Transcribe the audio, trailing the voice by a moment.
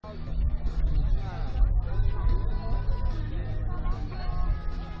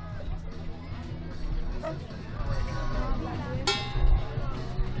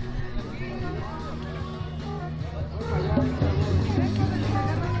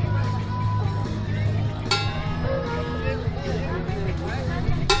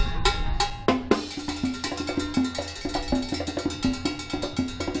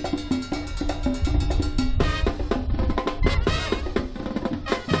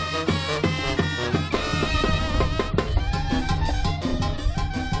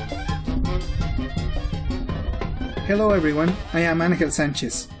Hello everyone, I am Angel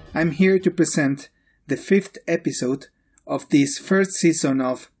Sanchez. I'm here to present the 5th episode of this first season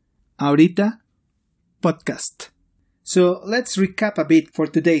of Ahorita podcast. So let's recap a bit for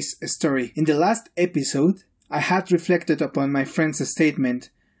today's story. In the last episode, I had reflected upon my friend's statement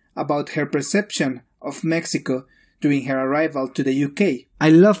about her perception of Mexico during her arrival to the UK. I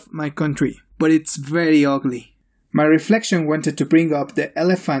love my country, but it's very ugly. My reflection wanted to bring up the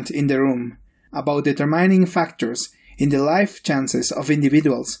elephant in the room about determining factors in the life chances of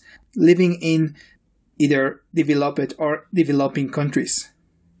individuals living in either developed or developing countries.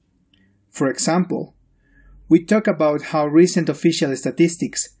 For example, we talk about how recent official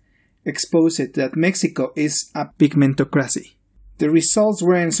statistics exposed that Mexico is a pigmentocracy. The results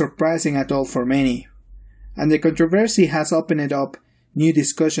weren't surprising at all for many, and the controversy has opened up new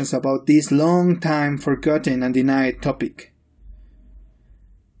discussions about this long-time forgotten and denied topic.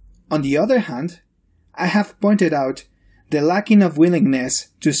 On the other hand, I have pointed out the lacking of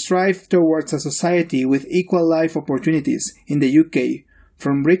willingness to strive towards a society with equal life opportunities in the UK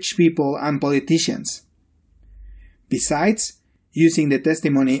from rich people and politicians. Besides, using the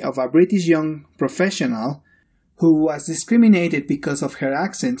testimony of a British young professional who was discriminated because of her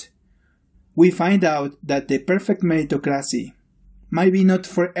accent, we find out that the perfect meritocracy might be not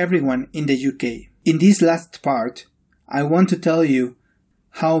for everyone in the UK. In this last part, I want to tell you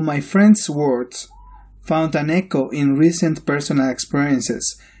how my friend's words found an echo in recent personal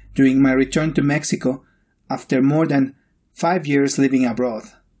experiences during my return to Mexico after more than 5 years living abroad.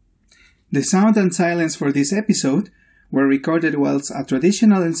 The sound and silence for this episode were recorded whilst a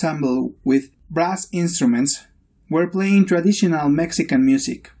traditional ensemble with brass instruments were playing traditional Mexican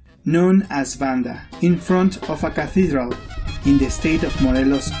music, known as Banda, in front of a cathedral in the state of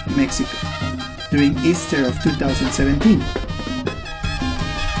Morelos, Mexico, during Easter of 2017.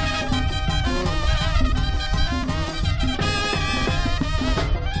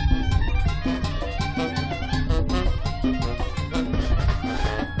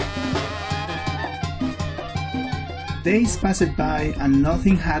 Days passed by and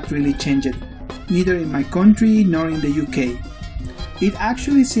nothing had really changed, neither in my country nor in the UK. It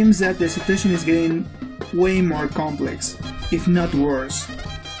actually seems that the situation is getting way more complex, if not worse,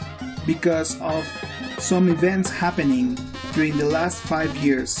 because of some events happening during the last 5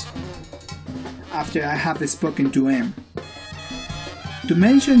 years after I have spoken to him. To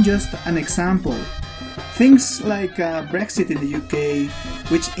mention just an example, things like Brexit in the UK,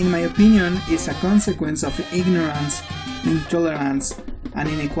 which in my opinion is a consequence of ignorance, intolerance, and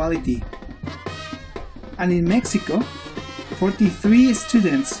inequality. And in Mexico, 43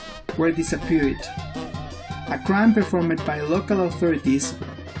 students were disappeared, a crime performed by local authorities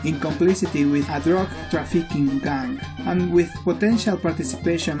in complicity with a drug trafficking gang and with potential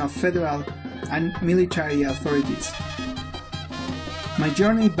participation of federal and military authorities. My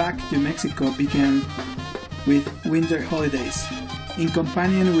journey back to Mexico began with winter holidays, in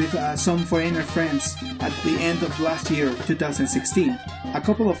companion with some foreigner friends at the end of last year, 2016. A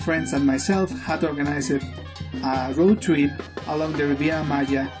couple of friends and myself had organized a road trip along the Riviera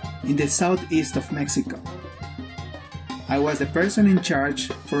Maya in the southeast of Mexico. I was the person in charge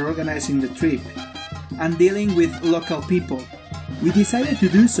for organizing the trip and dealing with local people. We decided to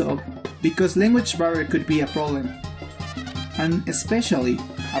do so because language barrier could be a problem, and especially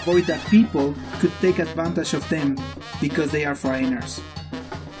avoid that people could take advantage of them because they are foreigners.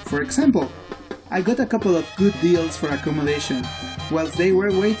 For example, I got a couple of good deals for accommodation whilst they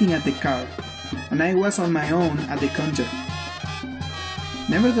were waiting at the car, and I was on my own at the counter.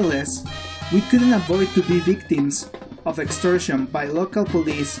 Nevertheless, we couldn't avoid to be victims of extortion by local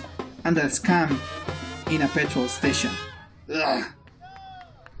police and a scam in a petrol station. Ugh.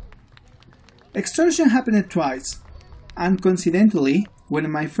 Extortion happened twice, and coincidentally, when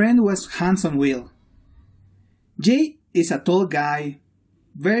my friend was hands on wheel. Jay is a tall guy,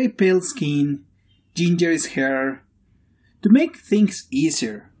 very pale skin, gingerish hair. To make things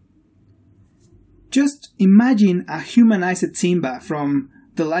easier, just imagine a humanized Simba from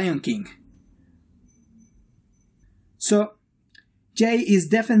The Lion King. So, Jay is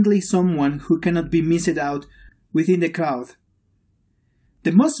definitely someone who cannot be missed out within the crowd.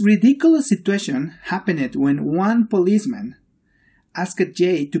 The most ridiculous situation happened when one policeman asked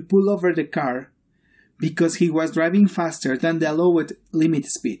Jay to pull over the car because he was driving faster than the allowed limit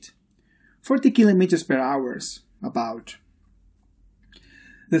speed, 40 kilometers per hour, about.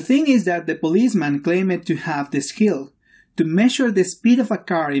 The thing is that the policeman claimed to have the skill to measure the speed of a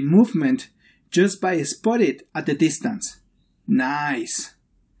car in movement just by spotting it at the distance. Nice!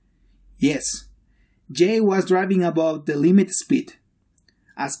 Yes, Jay was driving above the limit speed,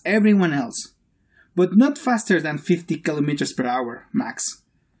 as everyone else, but not faster than 50 kilometers per hour, max.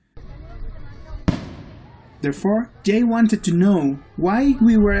 Therefore, Jay wanted to know why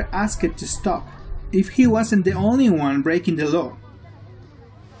we were asked to stop, if he wasn't the only one breaking the law.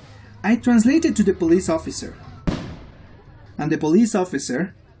 I translated to the police officer, and the police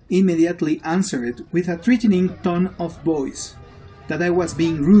officer immediately answered with a threatening tone of voice that I was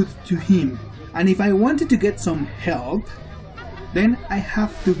being rude to him, and if I wanted to get some help, then I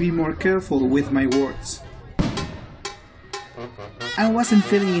have to be more careful with my words. I wasn't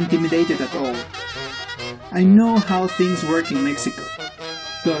feeling intimidated at all. I know how things work in Mexico.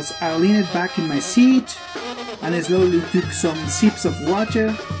 Thus, I leaned back in my seat and slowly took some sips of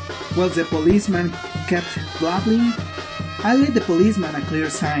water while the policeman kept blabbing. I let the policeman a clear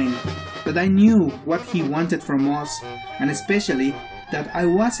sign that I knew what he wanted from us, and especially that I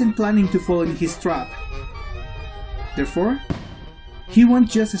wasn't planning to fall in his trap. Therefore, he went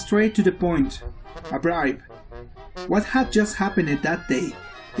just straight to the point, a bribe. What had just happened that day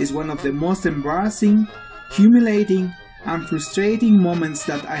is one of the most embarrassing, humiliating, and frustrating moments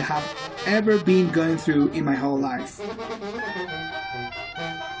that I have ever been going through in my whole life.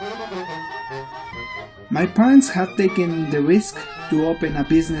 My parents had taken the risk to open a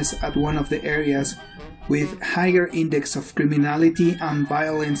business at one of the areas with higher index of criminality and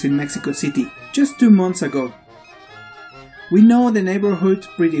violence in Mexico City just 2 months ago. We know the neighborhood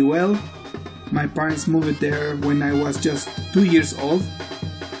pretty well. My parents moved there when I was just 2 years old.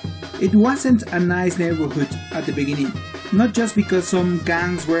 It wasn't a nice neighborhood at the beginning, not just because some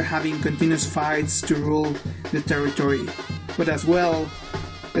gangs were having continuous fights to rule the territory, but as well,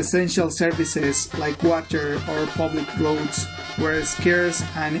 essential services like water or public roads were scarce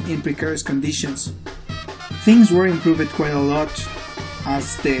and in precarious conditions. Things were improved quite a lot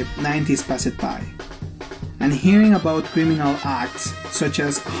as the 90s passed by. And hearing about criminal acts such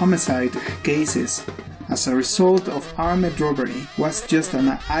as homicide cases as a result of armed robbery was just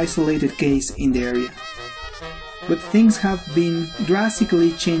an isolated case in the area. But things have been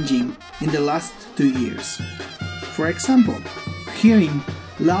drastically changing in the last 2 years. For example, hearing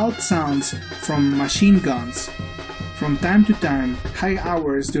loud sounds from machine guns from time to time, high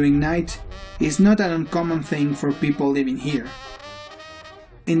hours during night, is not an uncommon thing for people living here.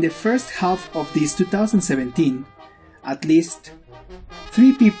 In the first half of this 2017, at least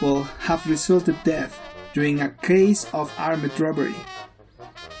 3 people have resulted death during a case of armed robbery.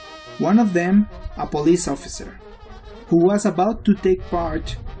 One of them, a police officer, who was about to take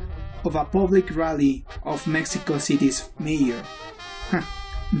part of a public rally of Mexico City's mayor.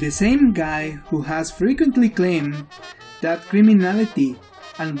 The same guy who has frequently claimed that criminality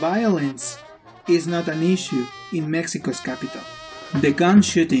and violence is not an issue in Mexico's capital. The gun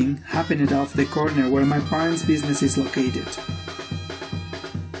shooting happened off the corner where my parents' business is located.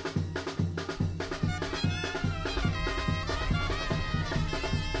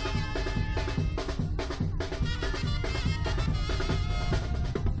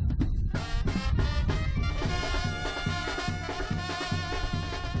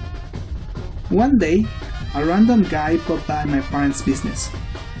 One day, a random guy popped by my parents' business.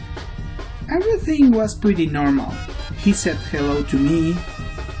 Everything was pretty normal. He said hello to me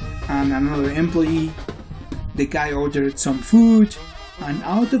and another employee. The guy ordered some food and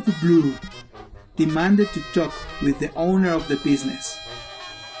out of the blue demanded to talk with the owner of the business.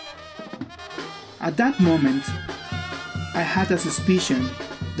 At that moment, I had a suspicion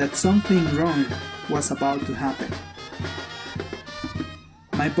that something wrong was about to happen.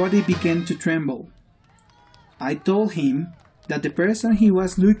 My body began to tremble. I told him that the person he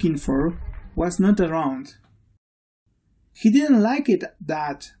was looking for was not around. He didn't like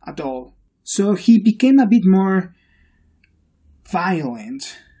that at all, so he became a bit more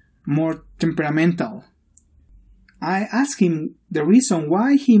violent, more temperamental. I asked him the reason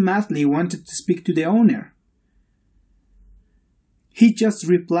why he madly wanted to speak to the owner. He just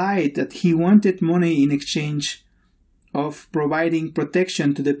replied that he wanted money in exchange of providing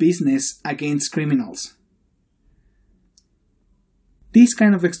protection to the business against criminals. This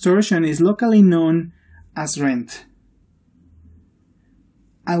kind of extortion is locally known as rent.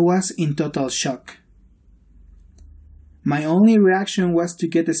 I was in total shock. My only reaction was to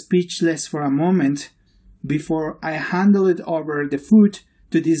get speechless for a moment before I handed over the food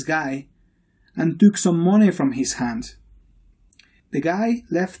to this guy and took some money from his hand. The guy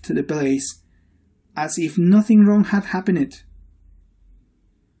left the place as if nothing wrong had happened.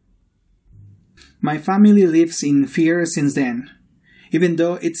 My family lives in fear since then, even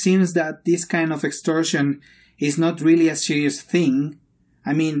though it seems that this kind of extortion is not really a serious thing.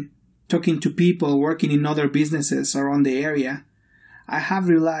 I mean, talking to people working in other businesses around the area, I have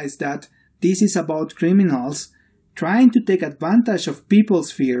realized that This is about criminals trying to take advantage of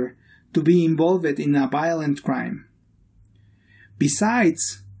people's fear to be involved in a violent crime.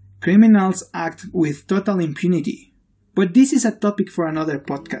 Besides, criminals act with total impunity. But this is a topic for another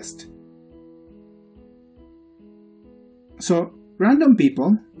podcast. So, random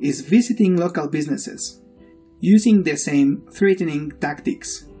people is visiting local businesses, using the same threatening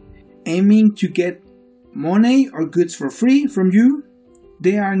tactics, aiming to get money or goods for free from you.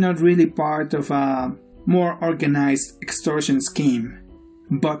 They are not really part of a more organized extortion scheme,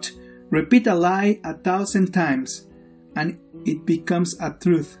 but repeat a lie 1,000 times and it becomes a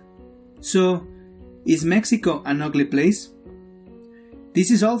truth. So, is Mexico an ugly place?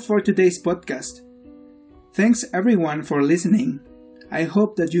 This is all for today's podcast. Thanks everyone for listening. I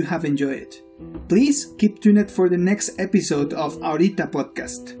hope that you have enjoyed it. Please keep tuned for the next episode of Ahorita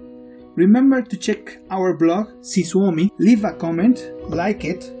podcast. Remember to check our blog, Sisuomi, leave a comment, like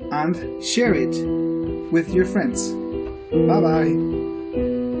it, and share it with your friends. Bye bye.